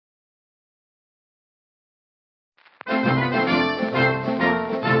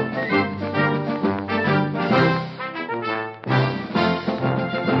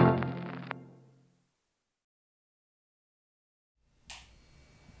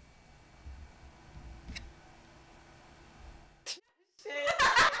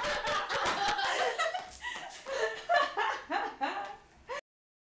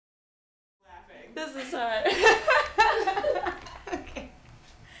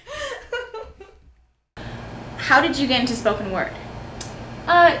How did you get into spoken word?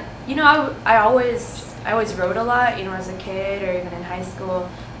 You know, I always wrote a lot, you know, as a kid or even in high school.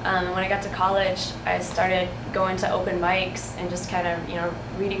 And when I got to college, I started going to open mics and just kind of, you know,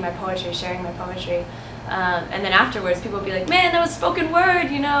 reading my poetry, sharing my poetry. And then afterwards, people would be like, man, that was spoken word,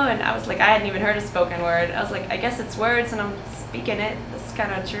 you know? And I was like, I hadn't even heard of spoken word. I was like, I guess it's words and I'm speaking it. That's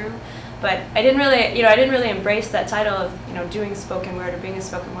kind of true. But I didn't really embrace that title of, you know, doing spoken word or being a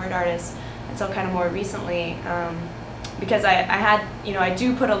spoken word artist until kind of more recently. Because I had, you know, I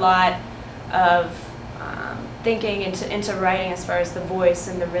do put a lot of thinking into writing as far as the voice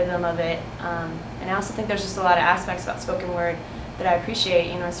and the rhythm of it. And I also think there's just a lot of aspects about spoken word that I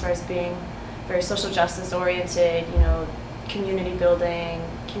appreciate, you know, as far as being very social justice oriented, you know, community building,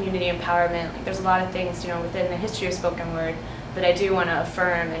 community empowerment. Like, there's a lot of things, you know, within the history of spoken word that I do want to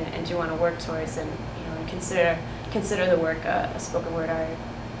affirm and do want to work towards, and, you know, and consider the work a spoken word art.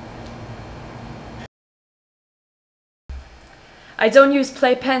 I don't use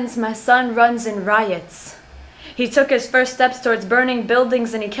playpens, my son runs in riots. He took his first steps towards burning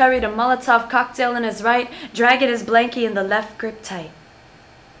buildings and he carried a Molotov cocktail in his right, dragging his blankie in the left grip tight.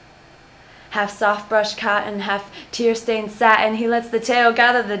 Half soft brush cotton, half tear-stained satin, he lets the tail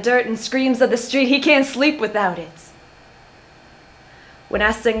gather the dirt and screams of the street, he can't sleep without it. When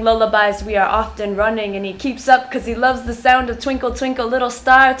I sing lullabies, we are often running, and he keeps up because he loves the sound of twinkle, twinkle, little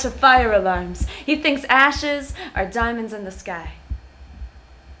star to fire alarms. He thinks ashes are diamonds in the sky.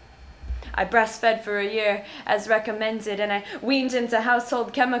 I breastfed for a year as recommended, and I weaned him to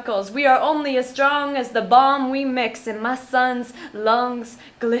household chemicals. We are only as strong as the bomb we mix, and my son's lungs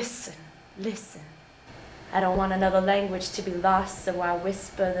glisten. Listen. I don't want another language to be lost, so I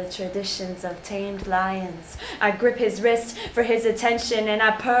whisper the traditions of tamed lions. I grip his wrist for his attention, and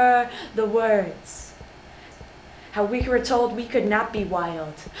I purr the words. How we were told we could not be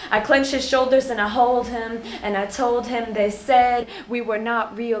wild. I clench his shoulders and I hold him, and I told him they said we were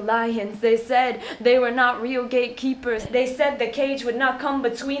not real lions. They said they were not real gatekeepers. They said the cage would not come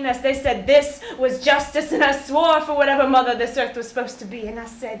between us. They said this was justice, and I swore for whatever mother this earth was supposed to be. And I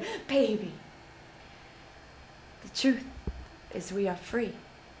said, baby, the truth is we are free.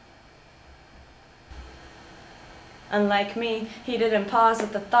 Unlike me, he didn't pause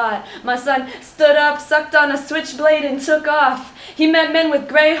with the thought. My son stood up, sucked on a switchblade, and took off. He met men with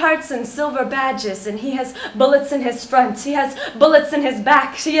gray hearts and silver badges, and he has bullets in his front. He has bullets in his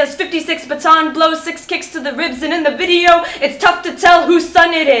back. He has 56 baton blows, 6 kicks to the ribs, and in the video, it's tough to tell whose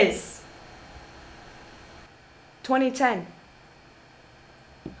son it is. 2010.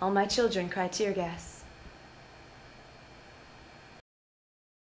 All my children cry tear gas.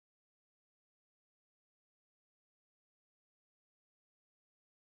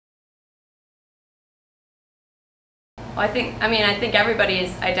 Well, I think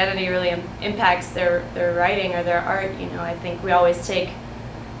everybody's identity really impacts their writing or their art. You know, I think we always take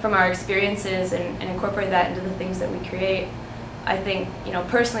from our experiences and incorporate that into the things that we create. I think, you know,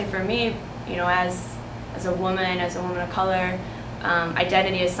 personally for me, you know, as a woman of color,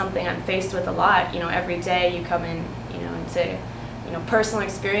 identity is something I'm faced with a lot. You know, every day you come in, you know, into, you know, personal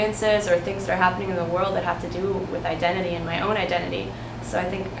experiences or things that are happening in the world that have to do with identity and my own identity. So I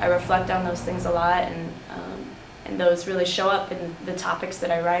think I reflect on those things a lot, and those really show up in the topics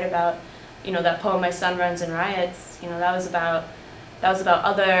that I write about. You know, that poem, My Son Runs in Riots, you know, that was about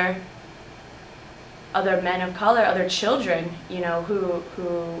other men of color, other children, you know, who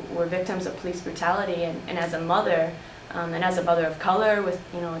were victims of police brutality, and as a mother, and as a mother of color with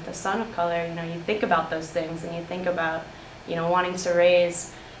a son of color, you know, you think about those things, and you think about, you know, wanting to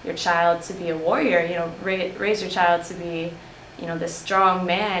raise your child to be a warrior, you know, raise your child to be, you know, this strong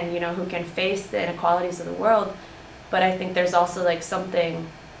man, you know, who can face the inequalities of the world. But I think there's also like something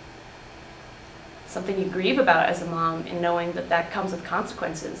you grieve about as a mom in knowing that comes with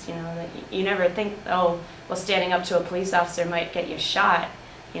consequences, you know, that you never think, oh, well, standing up to a police officer might get you shot,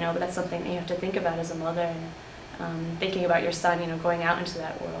 you know, but that's something that you have to think about as a mother, and thinking about your son, you know, going out into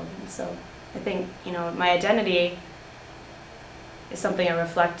that world. And so I think, you know, my identity is something I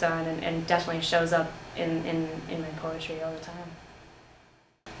reflect on, and definitely shows up in my poetry all the time.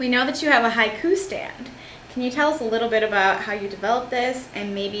 We know that you have a haiku stand. Can you tell us a little bit about how you developed this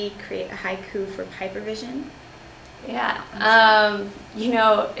and maybe create a haiku for Piper Vision? Yeah, you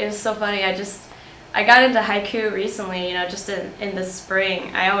know, it was so funny. I got into haiku recently, you know, just in the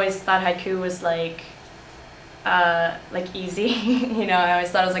spring. I always thought haiku was like easy, you know, I always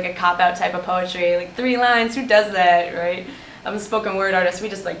thought it was like a cop-out type of poetry, like 3 lines, who does that, right? I'm a spoken word artist, we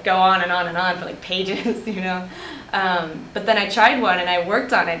just like go on and on and on for like pages, you know. But then I tried one and I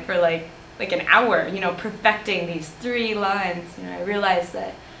worked on it for like an hour, you know, perfecting these 3 lines. You know, I realized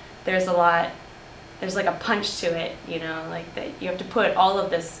that there's a lot there's like a punch to it, you know, like that you have to put all of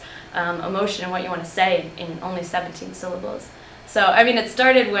this emotion and what you want to say in only 17 syllables. So, I mean, it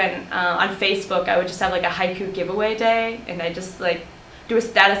started when on Facebook I would just have like a haiku giveaway day, and I just like do a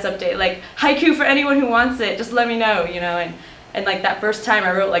status update, like haiku for anyone who wants it, just let me know, you know, and like that first time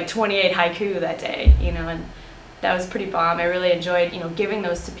I wrote like 28 haiku that day, you know, and that was pretty bomb. I really enjoyed, you know, giving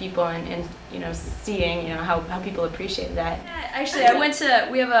those to people and you know, seeing, you know, how people appreciated that. Yeah, actually,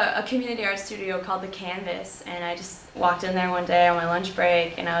 we have a community art studio called The Canvas, and I just walked in there one day on my lunch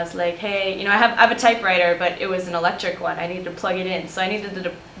break, and I was like, hey, you know, I have a typewriter, but it was an electric one. I needed to plug it in, so I needed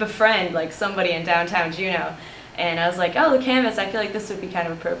to befriend like somebody in downtown Juneau, and I was like, oh, The Canvas, I feel like this would be kind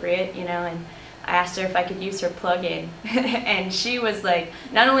of appropriate, you know, and I asked her if I could use her plug-in, and she was like,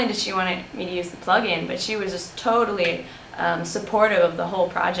 not only did she want me to use the plug-in, but she was just totally supportive of the whole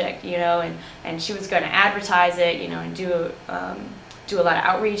project, you know, and she was going to advertise it, you know, and do a lot of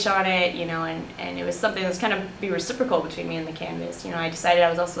outreach on it, you know, and it was something that's kind of be reciprocal between me and The Canvas. You know, I decided I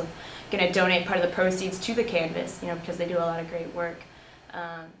was also going to donate part of the proceeds to The Canvas, you know, because they do a lot of great work.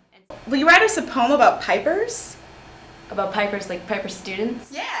 Will you write us a poem about pipers? About pipers, like Piper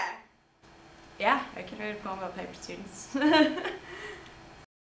students? Yeah. Yeah, I can write a poem about Piper students.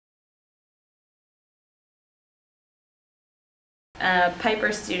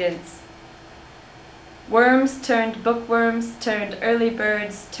 Piper students. Worms turned bookworms, turned early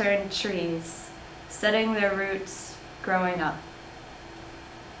birds, turned trees, setting their roots, growing up.